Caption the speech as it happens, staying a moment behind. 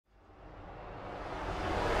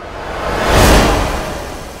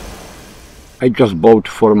I just bought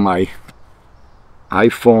for my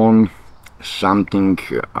iPhone something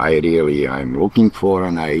I'm looking for,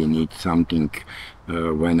 and I need something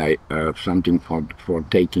when I something for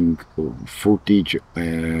taking footage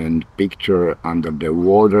and picture under the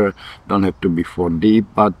water. Don't have to be for deep,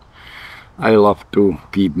 but I love to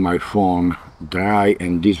keep my phone dry,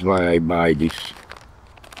 and this is why I buy this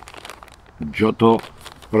Joto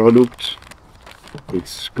products.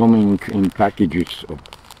 It's coming in packages of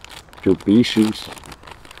 2 pieces,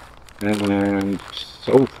 and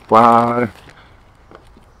so far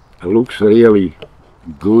it looks really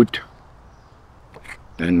good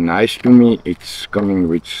and nice to me. It's coming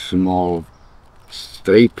with small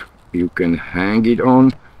strip you can hang it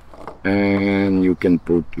on, and you can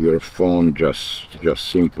put your phone just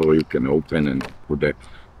simple. You can open and put the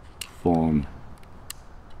phone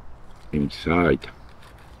inside.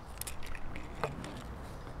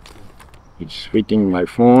 It's fitting my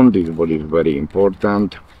phone. This is what is very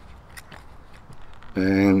important.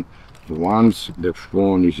 And once the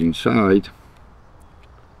phone is inside,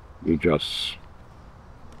 you just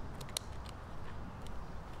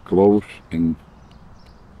close and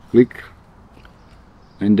click,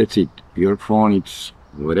 and that's it. Your phone is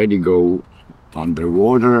ready to go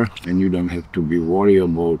underwater, and you don't have to be worried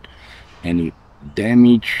about any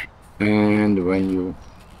damage. And when you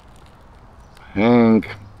hang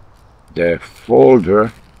the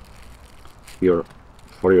folder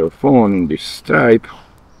for your phone in this stripe,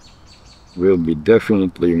 will be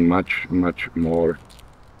definitely much more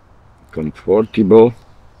comfortable.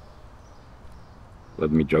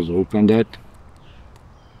 Let me just open that.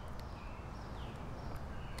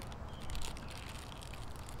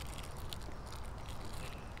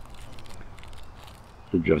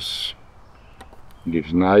 It just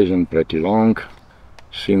gives nice and pretty long,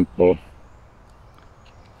 simple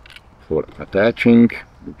for attaching.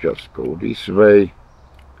 You just go this way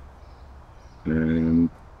and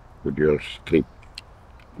put your strip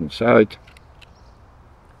inside,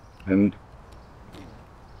 and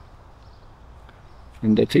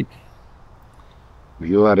that's it.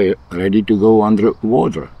 You are ready to go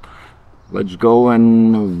underwater. Let's go,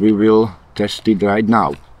 and we will test it right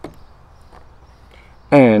now.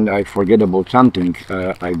 And I forget about something.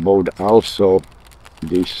 I bought also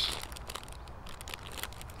this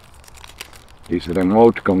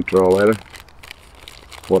remote controller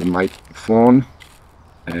for my phone,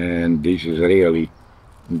 and this is really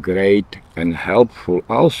great and helpful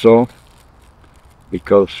also,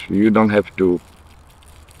 because you don't have to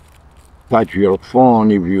touch your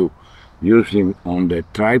phone if you use it on the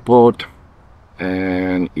tripod.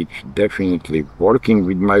 And it's definitely working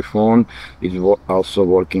with my phone. It's also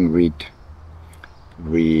working with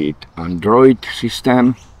Android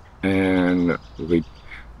system and with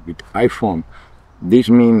iPhone. This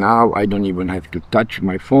means now I don't even have to touch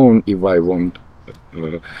my phone if I want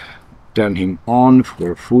turn him on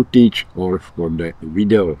for footage or for the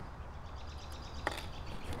video.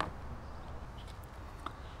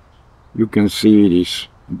 You can see it is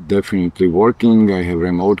definitely working. I have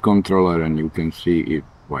remote controller, and you can see if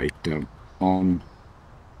I turn on,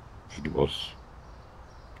 it was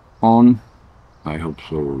on. I hope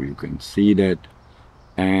so you can see that.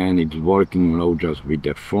 And it's working not just with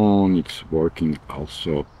the phone, it's working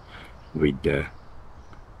also with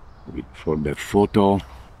for the photo,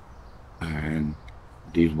 and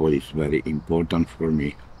this is what is very important for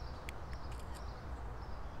me.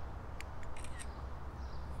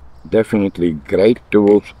 Definitely great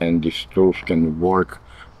tools, and these tools can work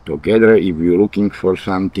together if you're looking for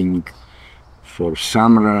something for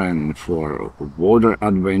summer and for water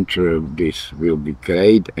adventure. This will be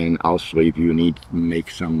great. And also if you need to make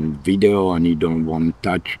some video and you don't want to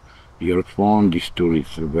touch your phone, this tool is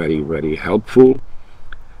very helpful.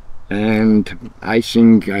 And I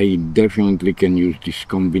think I definitely can use this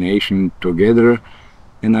combination together,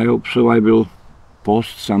 and I hope so. I will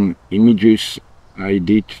post some images I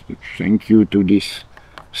did. Thank you to this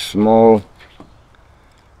small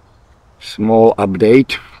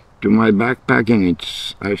update to my backpack. And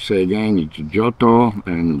it's, I say again, it's Joto,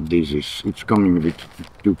 and it's coming with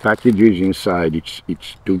 2 packages inside.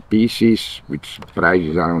 It's 2 pieces, which price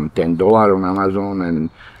is around $10 on Amazon,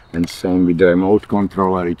 and same with the remote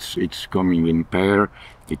controller. It's coming in pair.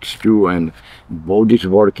 It's 2, and both is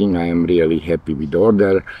working. I am really happy with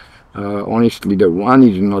order. Honestly, the one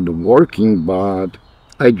is not working, but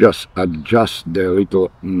I just adjust the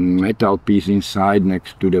little metal piece inside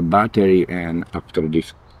next to the battery, and after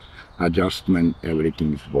this adjustment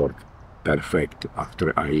everything's worked perfect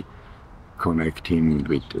after I connect him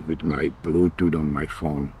with my Bluetooth on my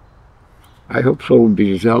phone. I hope so this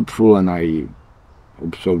is helpful, and I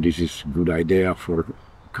also this is good idea for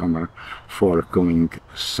coming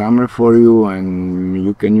summer for you, and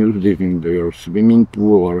you can use this in your swimming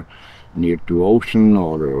pool or near to ocean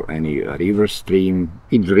or any river stream.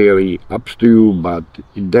 It's really up to you, but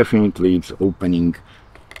definitely it's opening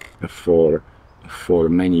for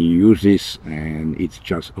many uses, and it's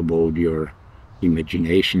just about your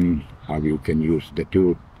imagination how you can use the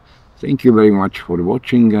tool. Thank you very much for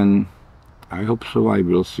watching, and I hope so I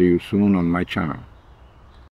will see you soon on my channel.